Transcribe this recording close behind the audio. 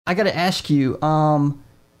I got to ask you,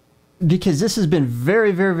 because this has been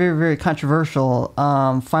very, very, very, very controversial.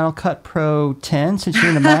 Final Cut Pro 10, since you're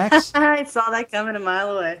in the Max, I saw that coming a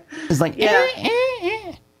mile away. is like, Yeah.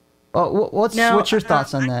 Oh, what's No, your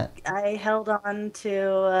thoughts on that? I held on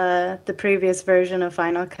to the previous version of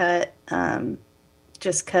Final Cut,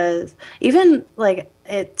 just because even like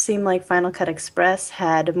it seemed like Final Cut Express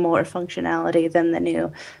had more functionality than the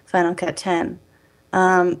new Final Cut 10.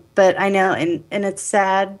 But I know, and it's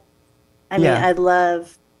sad. I mean, Yeah, I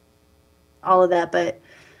love all of that, but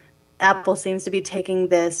Apple seems to be taking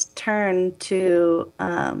this turn to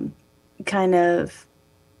kind of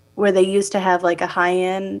where they used to have like a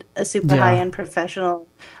super high yeah, end professional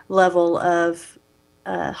level of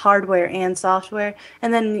hardware and software,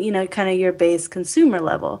 and then kind of your base consumer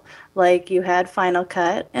level. Like you had Final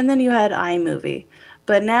Cut, and then you had iMovie,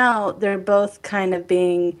 but now they're both kind of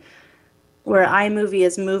being where iMovie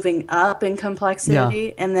is moving up in yeah.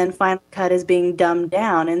 complexity and then Final Cut is being dumbed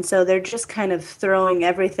down. And so they're just kind of throwing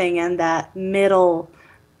everything in that middle,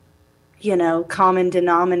 common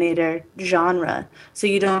denominator genre. So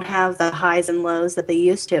you don't have the highs and lows that they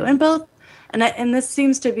used to. And this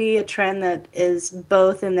seems to be a trend that is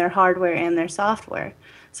both in their hardware and their software.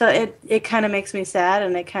 So it kind of makes me sad,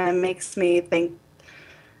 and it kind of makes me think,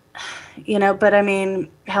 but I mean,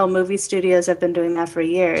 hell, movie studios have been doing that for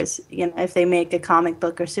years. If they make a comic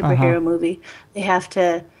book or Uh-huh. superhero movie, they have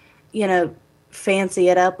to, fancy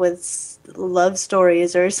it up with love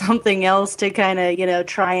stories or something else to kind of,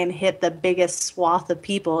 try and hit the biggest swath of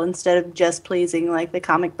people instead of just pleasing like the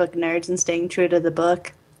comic book nerds and staying true to the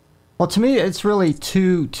book. Well, to me, it's really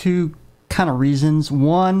two kind of reasons.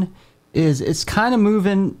 One is it's kind of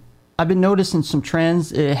moving. I've been noticing some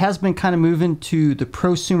trends. It has been kind of moving to the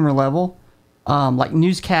prosumer level, like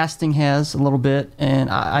newscasting has a little bit. And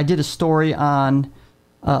I did a story on,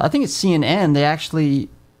 I think it's CNN. They actually,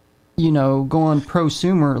 go on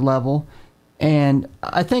prosumer level. And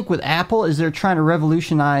I think with Apple is they're trying to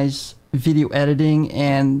revolutionize video editing,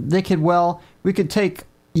 and we could take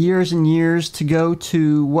years and years to go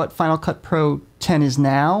to what Final Cut Pro 10 is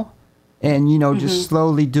now, and just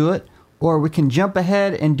slowly do it, or we can jump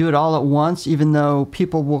ahead and do it all at once, even though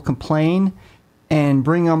people will complain, and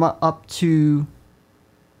bring them up to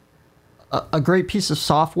a great piece of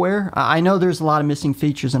software. I know there's a lot of missing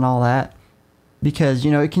features and all that, because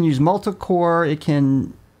it can use multi-core. It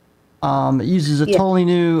uses a Yeah. totally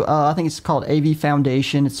new, I think it's called AV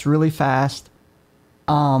Foundation. It's really fast.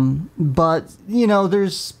 But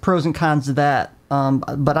there's pros and cons to that.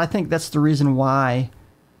 But I think that's the reason why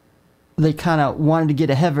they kind of wanted to get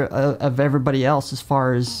ahead of everybody else as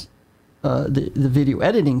far as the video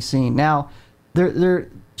editing scene. Now, they're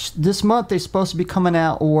this month they're supposed to be coming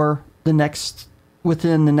out, or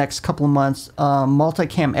within the next couple of months.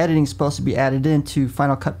 Multicam editing is supposed to be added into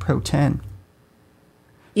Final Cut Pro 10.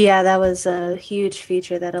 Yeah, that was a huge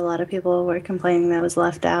feature that a lot of people were complaining that was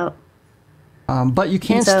left out. But you And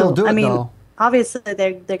can still so, do I it mean, though. obviously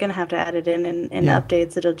they're going to have to add it in Yeah.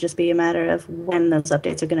 updates. It'll just be a matter of when those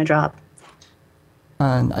updates are going to drop.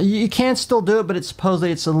 You can still do it, but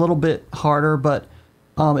supposedly it's a little bit harder. But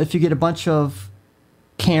if you get a bunch of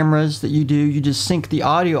cameras that you just sync the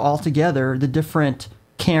audio all together, the different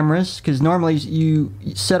cameras, because normally you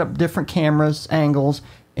set up different cameras angles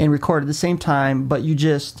and record at the same time, but you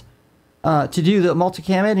just to do the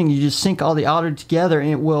multicam editing, you just sync all the audio together, and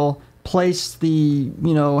it will place the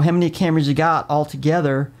how many cameras you got all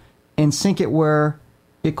together and sync it where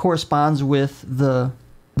it corresponds with the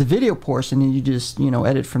video portion, and you just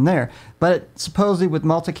edit from there. But supposedly with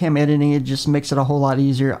multicam editing, it just makes it a whole lot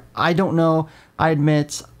easier. I don't know. I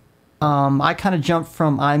admit, I kind of jumped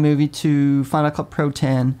from iMovie to Final Cut Pro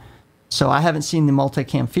 10, so I haven't seen the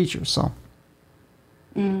multicam feature. So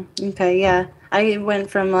Okay, yeah. I went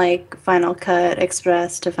from like Final Cut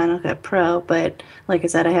Express to Final Cut Pro, but like I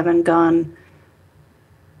said, I haven't gone.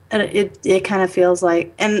 And it kind of feels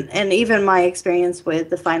like, and even my experience with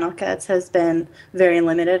the Final Cuts has been very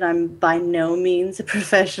limited. I'm by no means a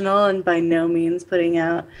professional, and by no means putting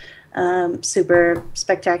out super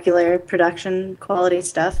spectacular production quality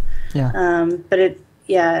stuff. yeah. But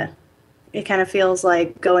it kind of feels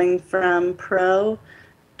like going from Pro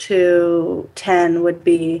to 10 would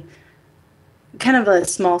be kind of a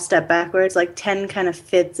small step backwards. Like 10 kind of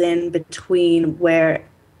fits in between where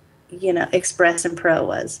Express and Pro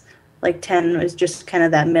was. Like 10 was just kind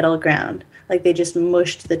of that middle ground. Like they just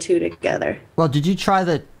mushed the two together. Well, did you try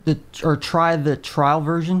try the trial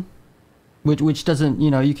version, which doesn't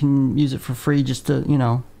you can use it for free just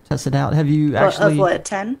to test it out? Have you Of actually? what,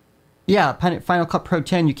 10? Yeah, Final Cut Pro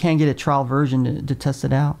 10. You can get a trial version to test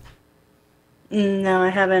it out. No, I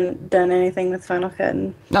haven't done anything with Final Cut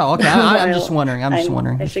in No, okay. a I'm just while. wondering. I'm just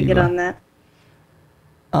wondering I if should you. get on that.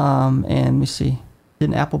 And let me see.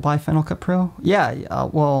 Didn't Apple buy Final Cut Pro? Yeah.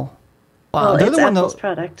 Well, Well, they're it's the one Apple's though.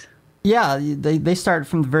 product. Yeah, they started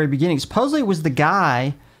from the very beginning. Supposedly, it was the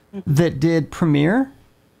guy that did Premiere.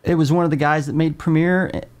 It was one of the guys that made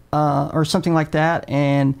Premiere, or something like that,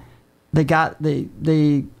 and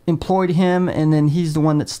they employed him, and then he's the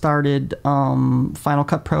one that started Final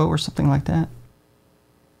Cut Pro or something like that.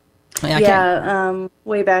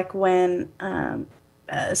 Way back when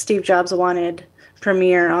Steve Jobs wanted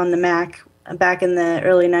Premiere on the Mac back in the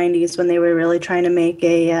early 90s when they were really trying to make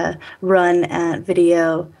a run at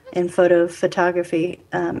video and photography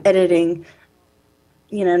editing,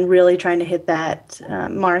 and really trying to hit that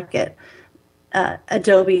market.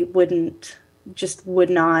 Adobe would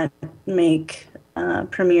not make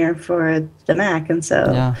Premiere for the Mac, and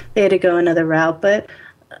so they had to go another route. But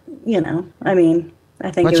I mean,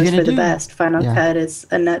 I think it was for the best. Final Cut is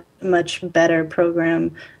a much better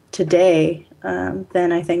program today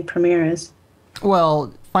than I think Premiere is.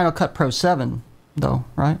 Well, Final Cut Pro 7, though,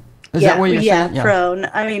 right? Is that what you're saying? Yeah, Pro.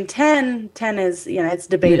 I mean, 10 is, it's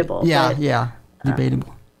debatable.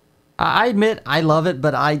 Debatable. I admit I love it,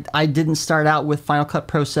 but I didn't start out with Final Cut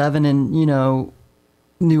Pro 7 and,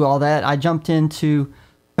 knew all that. I jumped into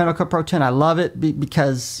Final Cut Pro 10. I love it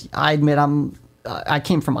because I admit I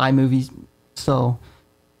came from iMovie, so,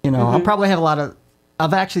 I'll probably have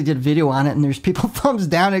I've actually did a video on it, and there's people thumbs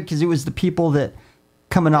down it because it was the people that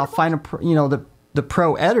coming off Final Pro, the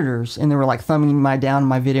pro editors, and they were like thumbing down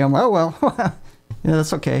my video. I'm like, oh, well,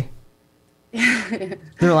 that's okay.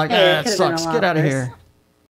 They're like, it sucks. Get out of here.